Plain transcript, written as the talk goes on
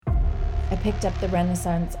I picked up the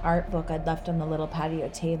Renaissance art book I'd left on the little patio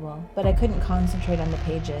table, but I couldn't concentrate on the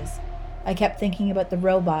pages. I kept thinking about the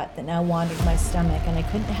robot that now wandered my stomach, and I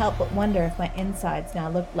couldn't help but wonder if my insides now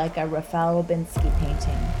looked like a Raphael Rubinsky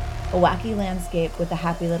painting, a wacky landscape with a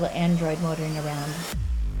happy little android motoring around.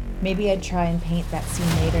 Maybe I'd try and paint that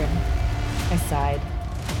scene later. I sighed,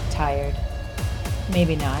 tired.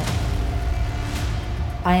 Maybe not.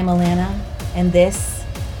 I am Alana, and this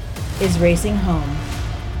is Racing Home,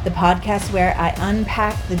 the podcast where I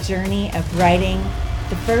unpack the journey of writing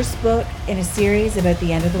the first book in a series about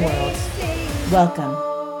the end of the world. Welcome.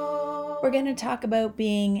 We're going to talk about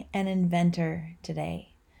being an inventor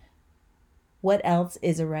today. What else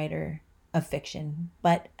is a writer of fiction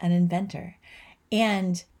but an inventor?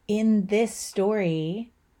 And in this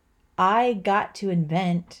story, I got to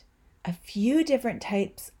invent a few different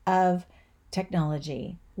types of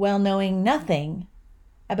technology while knowing nothing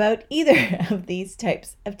about either of these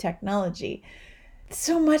types of technology.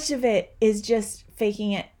 So much of it is just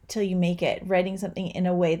faking it till you make it, writing something in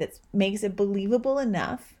a way that makes it believable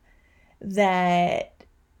enough that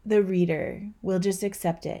the reader will just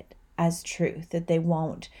accept it as truth, that they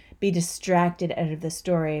won't be distracted out of the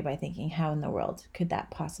story by thinking, how in the world could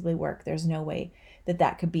that possibly work? There's no way that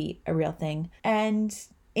that could be a real thing. And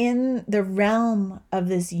in the realm of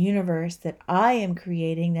this universe that I am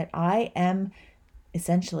creating, that I am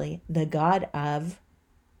essentially the god of,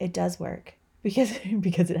 it does work because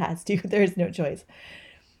it has to. There's no choice.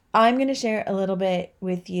 I'm going to share a little bit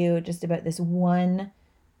with you just about this one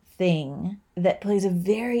thing that plays a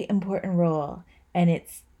very important role, and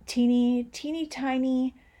it's teeny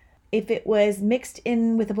tiny. If it was mixed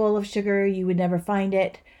in with a bowl of sugar, you would never find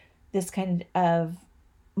it. This kind of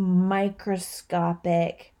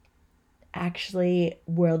microscopic, actually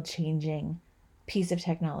world-changing piece of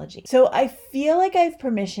technology. So I feel like I have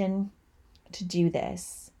permission to do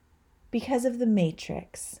this because of the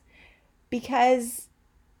Matrix. Because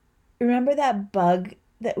remember that bug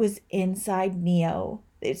that was inside Neo?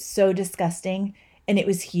 It's so disgusting, and it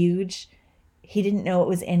was huge. He didn't know it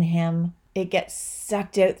was in him. It gets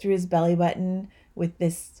sucked out through his belly button with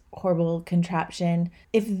this horrible contraption.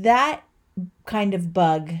 If that kind of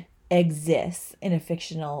bug exists in a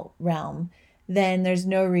fictional realm, then there's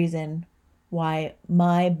no reason why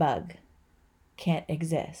my bug can't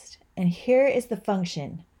exist. And here is the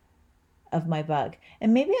function of my bug.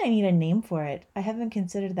 And maybe I need a name for it. I haven't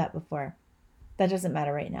considered that before. That doesn't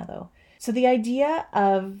matter right now, though. So the idea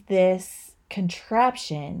of this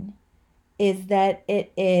contraption is that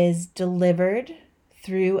it is delivered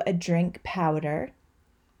through a drink powder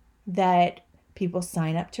that people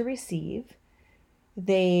sign up to receive.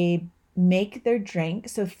 They make their drink.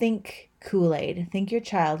 So think Kool-Aid, think your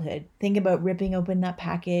childhood. Think about ripping open that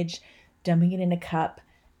package, dumping it in a cup,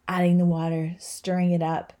 adding the water, stirring it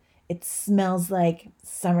up. It smells like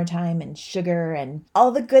summertime and sugar and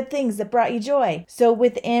all the good things that brought you joy. So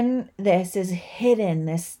within this is hidden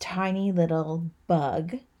this tiny little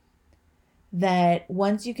bug that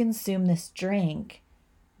once you consume this drink,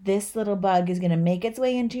 this little bug is going to make its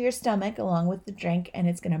way into your stomach along with the drink, and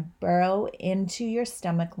it's going to burrow into your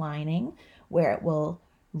stomach lining where it will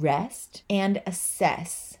rest and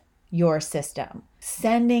assess your system,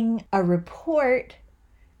 sending a report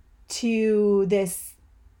to this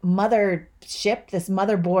mothership, this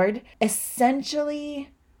motherboard, essentially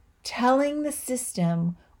telling the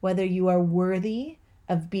system whether you are worthy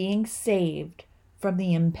of being saved from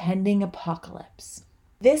the impending apocalypse.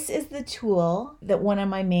 This is the tool that one of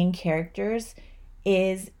my main characters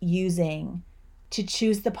is using to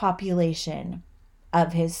choose the population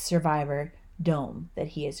of his survivor dome that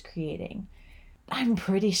he is creating. I'm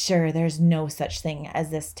pretty sure there's no such thing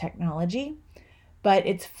as this technology, but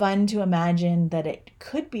it's fun to imagine that it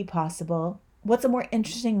could be possible. What's a more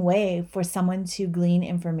interesting way for someone to glean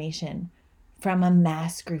information from a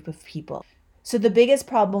mass group of people? So the biggest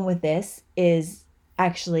problem with this is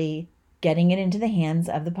actually getting it into the hands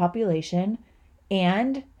of the population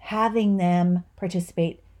and having them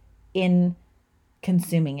participate in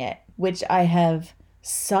consuming it, which I have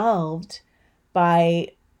solved by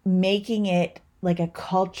making it like a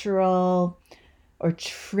cultural or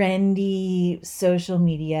trendy social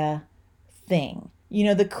media thing. You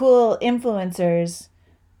know, the cool influencers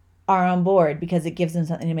are on board because it gives them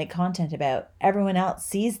something to make content about. Everyone else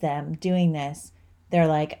sees them doing this. They're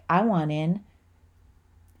like, I want in.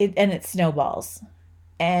 And it snowballs.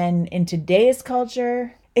 And in today's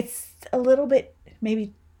culture, it's a little bit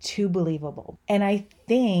maybe too believable. And I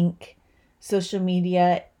think social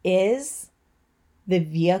media is the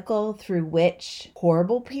vehicle through which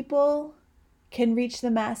horrible people can reach the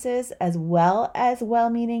masses as well as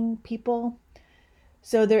well-meaning people.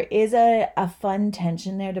 So there is a fun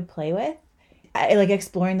tension there to play with. I like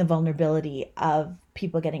exploring the vulnerability of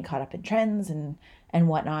people getting caught up in trends and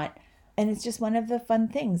whatnot. And it's just one of the fun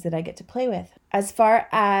things that I get to play with. As far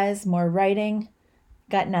as more writing,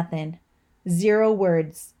 got nothing. 0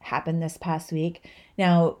 words happened this past week.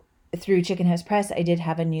 Now, through Chicken House Press, I did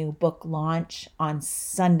have a new book launch on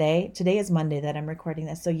Sunday. Today is Monday that I'm recording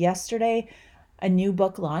this. So yesterday, a new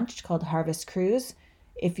book launched called Harvest Cruise.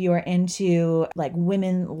 If you're into like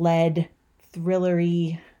women-led,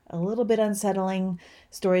 thrillery, a little bit unsettling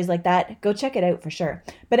stories like that, go check it out for sure.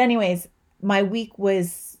 But anyways, my week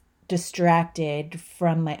was distracted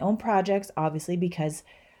from my own projects, obviously, because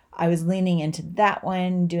I was leaning into that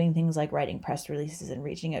one, doing things like writing press releases and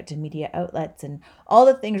reaching out to media outlets and all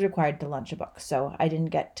the things required to launch a book. So I didn't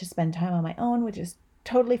get to spend time on my own, which is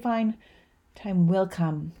totally fine. Time will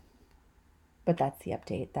come. But that's the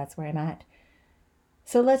update. That's where I'm at.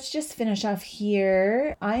 So let's just finish off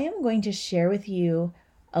here. I am going to share with you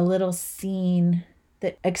a little scene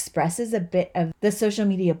that expresses a bit of the social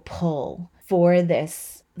media pull for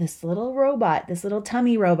this little robot, this little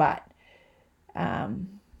tummy robot. I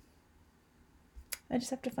just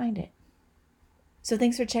have to find it. So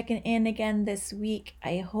thanks for checking in again this week.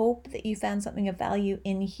 I hope that you found something of value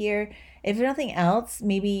in here. If nothing else,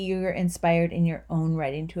 maybe you're inspired in your own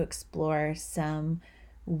writing to explore some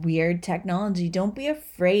weird technology. Don't be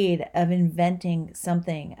afraid of inventing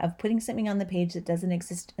something, of putting something on the page that doesn't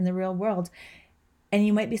exist in the real world. And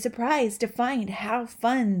you might be surprised to find how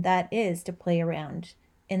fun that is to play around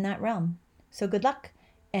in that realm. So good luck.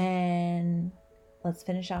 And let's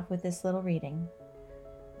finish off with this little reading.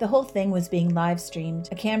 The whole thing was being live streamed,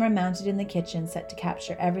 a camera mounted in the kitchen set to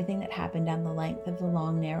capture everything that happened down the length of the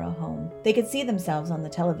long, narrow home. They could see themselves on the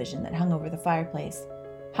television that hung over the fireplace.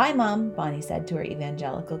 "Hi, Mom," Bonnie said to her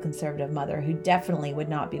evangelical conservative mother, who definitely would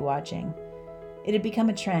not be watching. It had become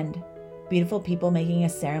a trend, beautiful people making a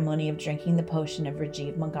ceremony of drinking the potion of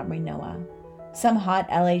Rajiv Montgomery Noah. Some hot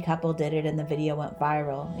LA couple did it and the video went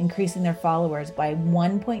viral, increasing their followers by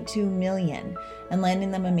 1.2 million and landing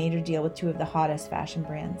them a major deal with 2 of the hottest fashion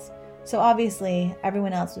brands. So obviously,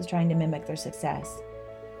 everyone else was trying to mimic their success.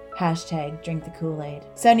 Hashtag drink the Kool-Aid.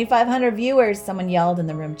 7,500 viewers, someone yelled and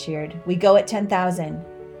the room cheered. We go at 10,000.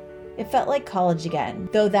 It felt like college again,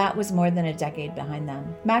 though that was more than a decade behind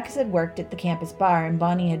them. Max had worked at the campus bar and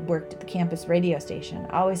Bonnie had worked at the campus radio station,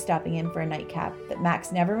 always stopping in for a nightcap that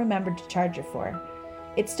Max never remembered to charge her for.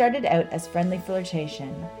 It started out as friendly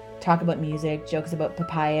flirtation. Talk about music, jokes about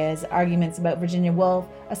papayas, arguments about Virginia Woolf,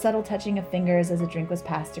 a subtle touching of fingers as a drink was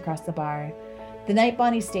passed across the bar. The night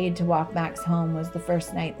Bonnie stayed to walk Max home was the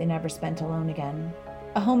first night they never spent alone again.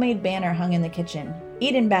 A homemade banner hung in the kitchen,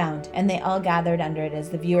 Edenbound, and they all gathered under it as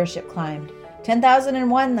the viewership climbed.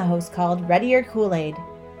 10,001, the host called, ready your Kool-Aid.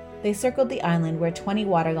 They circled the island where 20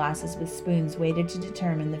 water glasses with spoons waited to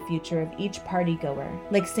determine the future of each party goer.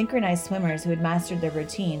 Like synchronized swimmers who had mastered their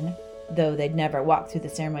routine, though they'd never walked through the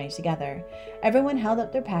ceremony together, everyone held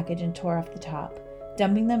up their package and tore off the top,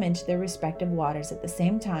 dumping them into their respective waters at the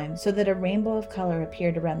same time so that a rainbow of color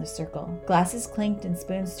appeared around the circle. Glasses clinked and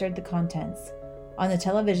spoons stirred the contents. On the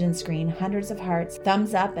television screen, hundreds of hearts,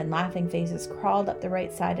 thumbs up, and laughing faces crawled up the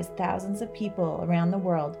right side as thousands of people around the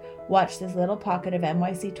world watched this little pocket of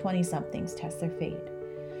NYC 20-somethings test their fate.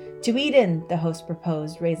 To Eden, the host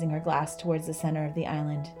proposed, raising her glass towards the center of the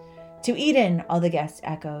island. To Eden, all the guests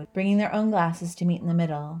echoed, bringing their own glasses to meet in the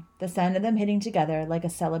middle, the sound of them hitting together like a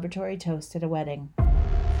celebratory toast at a wedding.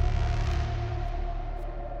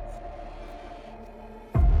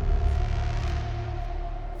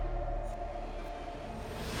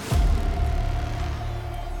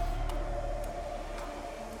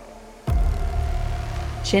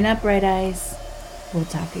 Chin up, Bright Eyes. We'll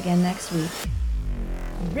talk again next week.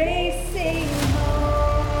 Racing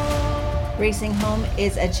Home. Racing Home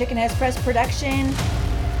is a Chicken House Press production.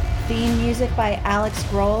 Theme music by Alex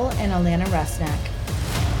Grohl and Alana Rusnak.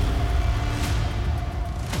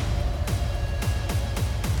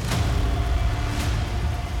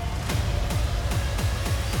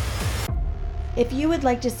 If you would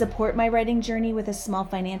like to support my writing journey with a small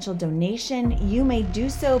financial donation, you may do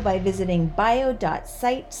so by visiting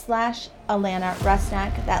bio.site/Alana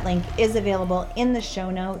Rusnak. That link is available in the show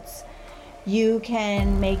notes. You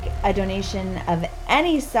can make a donation of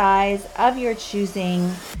any size of your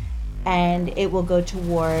choosing, and it will go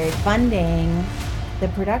toward funding the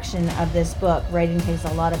production of this book. Writing takes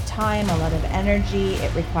a lot of time, a lot of energy.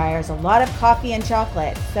 It requires a lot of coffee and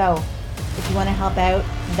chocolate. So if you want to help out,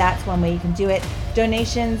 that's one way you can do it.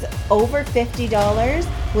 Donations over $50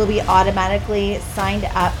 will be automatically signed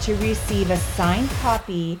up to receive a signed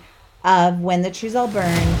copy of When the Trees All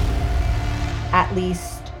Burn at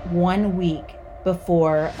least 1 week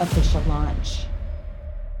before official launch.